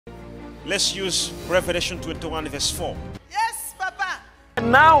Let's use Revelation 21 verse 4. Yes, Papa.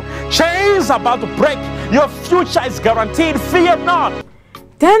 And now, chains are about to break. Your future is guaranteed. Fear not.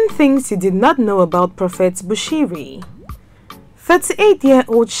 10 things you did not know about Prophet Bushiri.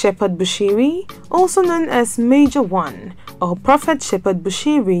 38-year-old Shepherd Bushiri, also known as Major One or Prophet Shepherd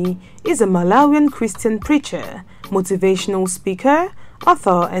Bushiri, is a Malawian Christian preacher, motivational speaker,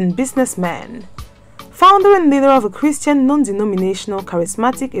 author, and businessman. Founder and leader of a Christian non-denominational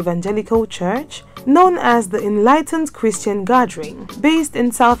charismatic evangelical church known as the Enlightened Christian Gathering, based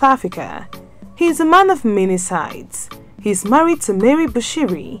in South Africa. He is a man of many sides. He is married to Mary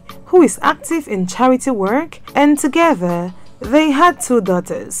Bushiri, who is active in charity work, and together they had 2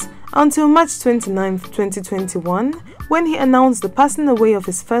 daughters until March 29, 2021, when he announced the passing away of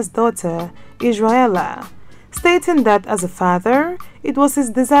his first daughter, Israela, stating that as a father, it was his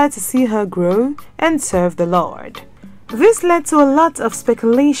desire to see her grow and serve the Lord. This led to a lot of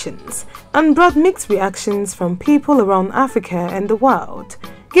speculations and brought mixed reactions from people around Africa and the world,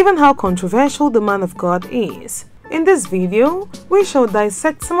 given how controversial the man of God is. In this video, we shall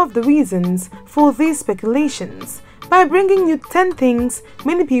dissect some of the reasons for these speculations by bringing you 10 things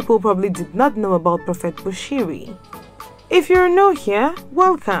many people probably did not know about Prophet Bushiri. If you're new here,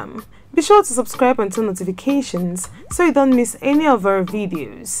 welcome. Be sure to subscribe and turn notifications so you don't miss any of our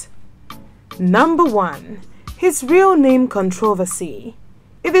videos. Number 1. His real name controversy.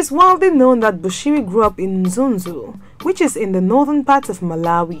 It is widely known that Bushiri grew up in Mzunzu, which is in the northern part of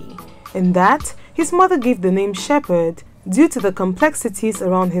Malawi, and that his mother gave the name Shepherd due to the complexities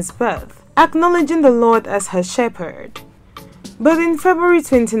around his birth, acknowledging the Lord as her shepherd. But in February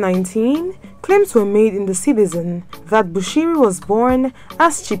 2019, claims were made in the Citizen that Bushiri was born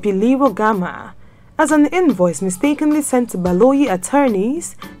as Chipiliro Gama, as an invoice mistakenly sent to Baloyi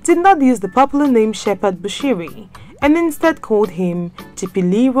attorneys did not use the popular name Shepherd Bushiri and instead called him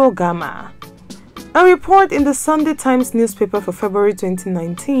Chipiliro Gama. A report in the Sunday Times newspaper for February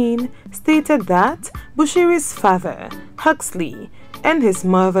 2019 stated that Bushiri's father, Huxley, and his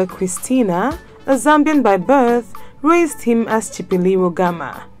mother, Christina, a Zambian by birth, raised him as Chipiliro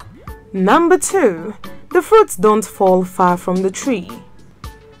Gama. Number 2. The fruits don't fall far from the tree.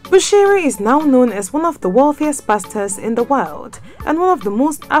 Bushiri is now known as one of the wealthiest pastors in the world and one of the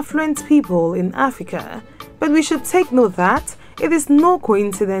most affluent people in Africa, but we should take note that it is no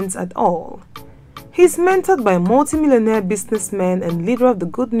coincidence at all. He is mentored by multi-millionaire businessman and leader of the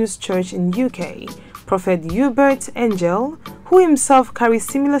Good News Church in UK, Prophet Hubert Angel, who himself carries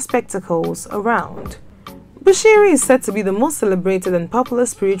similar spectacles around. Bushiri is said to be the most celebrated and popular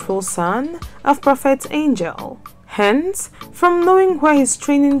spiritual son of Prophet Angel. Hence, from knowing where his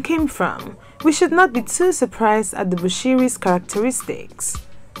training came from, we should not be too surprised at the Bushiri's characteristics.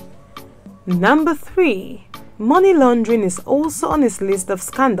 Number 3. Money laundering is also on his list of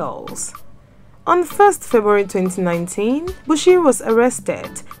scandals. On 1st February 2019, Bushiri was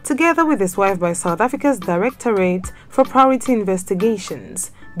arrested together with his wife by South Africa's Directorate for Priority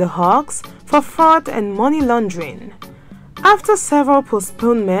Investigations, the Hawks, for fraud and money laundering. After several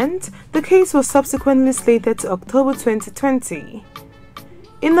postponements, the case was subsequently slated to October 2020.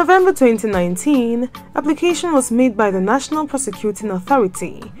 In November 2019, application was made by the National Prosecuting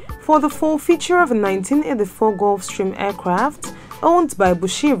Authority for the forfeiture of a 1984 Gulfstream aircraft owned by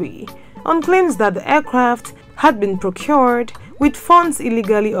Bushiri, on claims that the aircraft had been procured with funds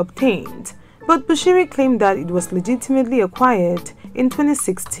illegally obtained, but Bushiri claimed that it was legitimately acquired in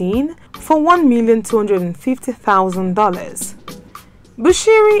 2016 for $1,250,000.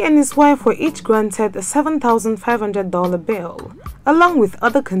 Bushiri and his wife were each granted a $7,500 bail, along with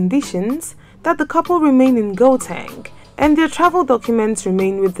other conditions that the couple remain in Gauteng and their travel documents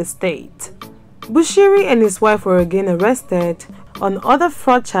remain with the state. Bushiri and his wife were again arrested on other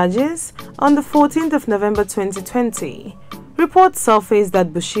fraud charges on the 14th of November 2020. Reports surfaced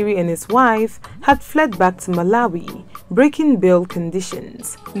that Bushiri and his wife had fled back to Malawi, breaking bail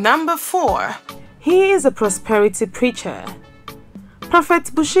conditions. Number 4. He is a prosperity preacher.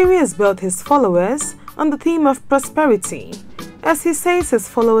 Prophet Bushiri has built his followers on the theme of prosperity, as he says his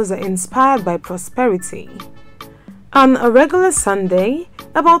followers are inspired by prosperity. On a regular Sunday,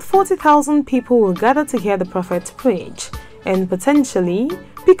 about 40,000 people will gather to hear the prophet preach and potentially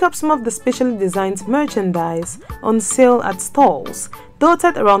pick up some of the specially designed merchandise on sale at stalls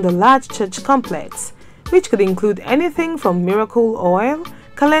dotted around the large church complex, which could include anything from miracle oil,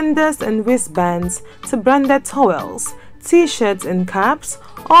 calendars and wristbands to branded towels, t-shirts and caps,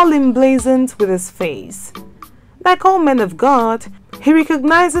 all emblazoned with his face. Like all men of God, he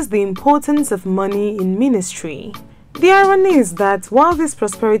recognizes the importance of money in ministry. The irony is that while these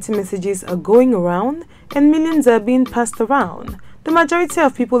prosperity messages are going around and millions are being passed around, the majority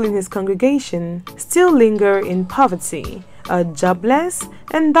of people in his congregation still linger in poverty, are jobless,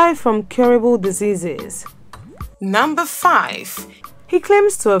 and die from curable diseases. Number 5. He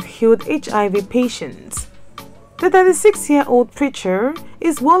claims to have healed HIV patients. The 36-year-old preacher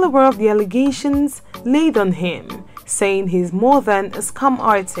is well aware of the allegations laid on him, saying he's more than a scam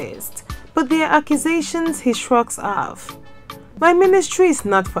artist, but their accusations he shrugs off. "My ministry is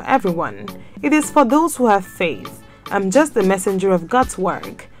not for everyone. It is for those who have faith. I'm just the messenger of God's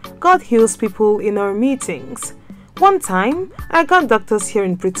work. God heals people in our meetings. One time, I got doctors here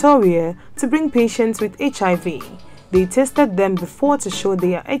in Pretoria to bring patients with HIV. They tested them before to show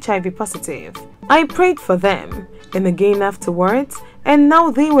they are HIV positive. I prayed for them, and again afterwards, and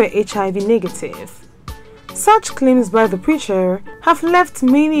now they were HIV negative." Such claims by the preacher have left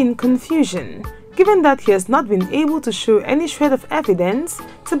many in confusion, given that he has not been able to show any shred of evidence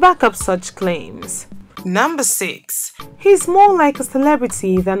to back up such claims. Number 6. He's more like a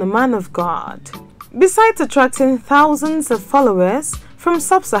celebrity than a man of God. Besides attracting thousands of followers from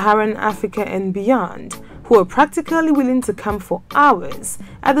sub-Saharan Africa and beyond, who are practically willing to camp for hours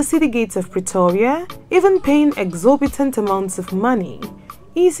at the city gates of Pretoria, even paying exorbitant amounts of money,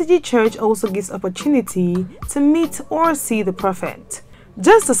 ECG Church also gives opportunity to meet or see the prophet.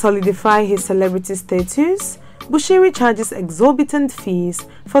 Just to solidify his celebrity status, Bushiri charges exorbitant fees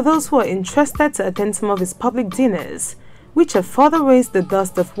for those who are interested to attend some of his public dinners, which have further raised the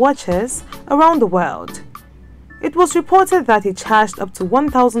dust of watchers around the world. It was reported that he charged up to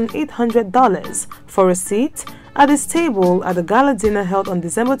 $1,800 for a seat at his table at the gala dinner held on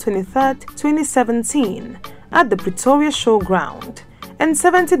December 23, 2017 at the Pretoria Showground, and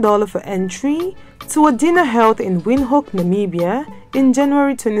 $70 for entry to a dinner held in Windhoek, Namibia in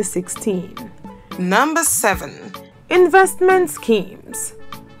January 2016. Number 7. Investment schemes.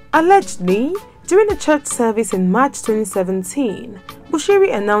 Allegedly, during a church service in March 2017,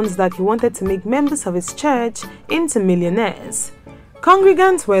 Bushiri announced that he wanted to make members of his church into millionaires.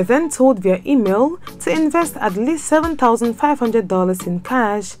 Congregants were then told via email to invest at least $7,500 in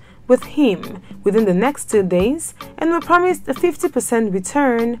cash with him within the next 2 days and were promised a 50%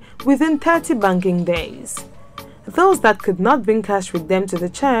 return within 30 banking days. Those that could not bring cash with them to the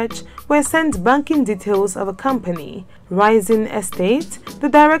church were sent banking details of a company, Rising Estate, the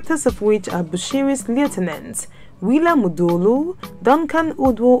directors of which are Bushiri's lieutenants, Willa Mudulu, Duncan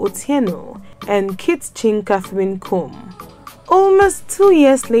Udwo Otieno, and Kit Chin Catherine Kum. Almost 2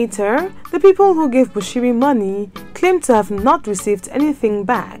 years later, the people who gave Bushiri money claim to have not received anything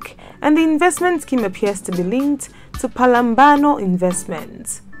back, and the investment scheme appears to be linked to Palambano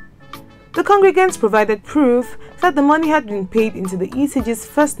Investments. The congregants provided proof that the money had been paid into the ECG's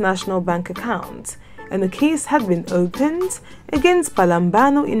First National Bank account, and a case had been opened against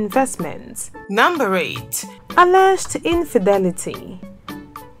Palambano Investments. Number 8. Alleged infidelity.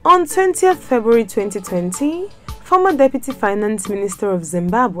 On 20th February 2020, former Deputy Finance Minister of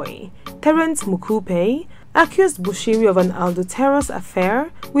Zimbabwe, Terence Mukupe, accused Bushiri of an adulterous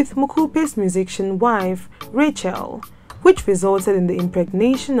affair with Mukupe's musician wife, Rachel, which resulted in the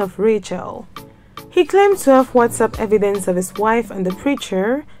impregnation of Rachel. He claimed to have WhatsApp evidence of his wife and the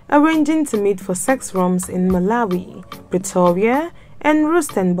preacher arranging to meet for sex rooms in Malawi, Pretoria, and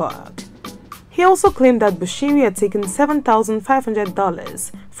Rustenburg. He also claimed that Bushiri had taken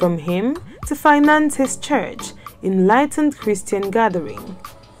 $7,500 from him to finance his church, Enlightened Christian Gathering.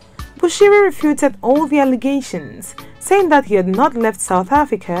 Bushiri refuted all the allegations, saying that he had not left South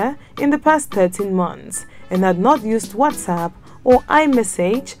Africa in the past 13 months and had not used WhatsApp or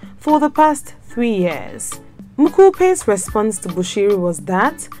iMessage for the past 3 years. Mukupe's response to Bushiri was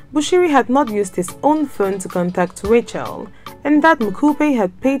that Bushiri had not used his own phone to contact Rachel and that Mukupe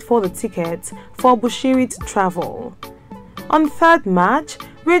had paid for the tickets for Bushiri to travel. On 3rd March,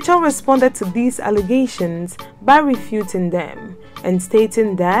 Rachel responded to these allegations by refuting them and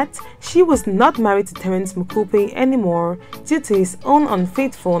stating that she was not married to Terence Mukupe anymore due to his own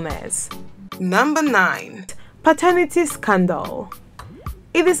unfaithfulness. Number 9. Paternity Scandal.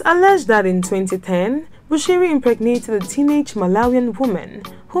 It is alleged that in 2010, Bushiri impregnated a teenage Malawian woman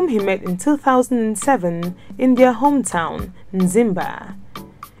whom he met in 2007 in their hometown, Nzimba.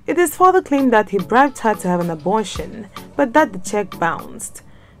 It is further claimed that he bribed her to have an abortion, but that the check bounced.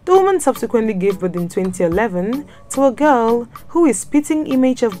 The woman subsequently gave birth in 2011 to a girl who is spitting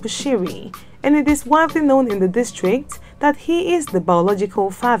image of Bushiri, and it is widely known in the district that he is the biological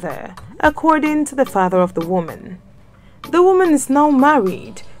father, according to the father of the woman. The woman is now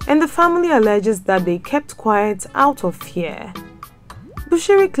married, and the family alleges that they kept quiet out of fear.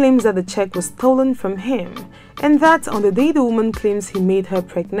 Bushiri claims that the check was stolen from him, and that on the day the woman claims he made her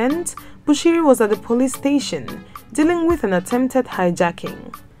pregnant, Bushiri was at the police station, dealing with an attempted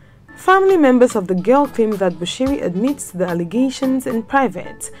hijacking. Family members of the girl claim that Bushiri admits to the allegations in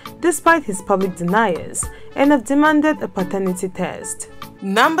private, despite his public denials, and have demanded a paternity test.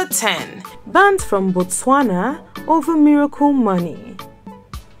 Number 10. Banned from Botswana over miracle money.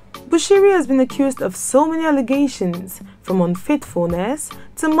 Bushiri has been accused of so many allegations, from unfaithfulness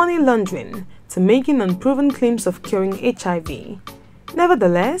to money laundering to making unproven claims of curing HIV.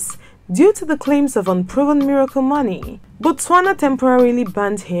 Nevertheless, due to the claims of unproven miracle money, Botswana temporarily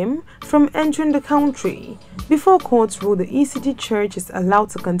banned him from entering the country before courts ruled the ECG Church is allowed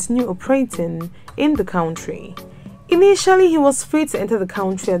to continue operating in the country. Initially, he was free to enter the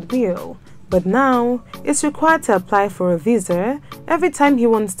country at will, but now is required to apply for a visa every time he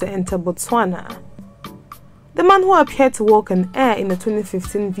wants to enter Botswana. The man, who appeared to walk on air in a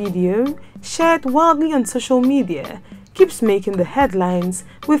 2015 video shared widely on social media, keeps making the headlines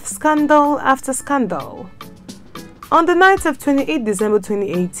with scandal after scandal. On the night of 28 December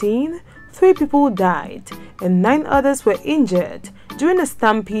 2018, 3 people died and 9 others were injured during a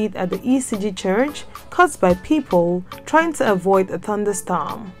stampede at the ECG Church caused by people trying to avoid a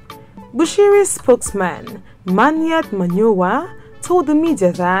thunderstorm. Bushiri's spokesman, Manyat Manyowa, told the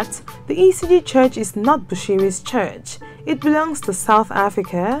media that the ECG Church is not Bushiri's church. It belongs to South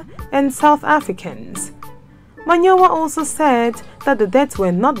Africa and South Africans. Manyowa also said that the deaths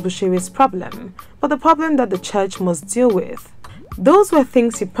were not Bushiri's problem, but the problem that the church must deal with. Those were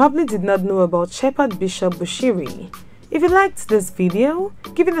things you probably did not know about Shepherd Bishop Bushiri. If you liked this video,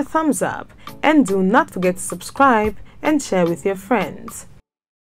 give it a thumbs up and do not forget to subscribe and share with your friends.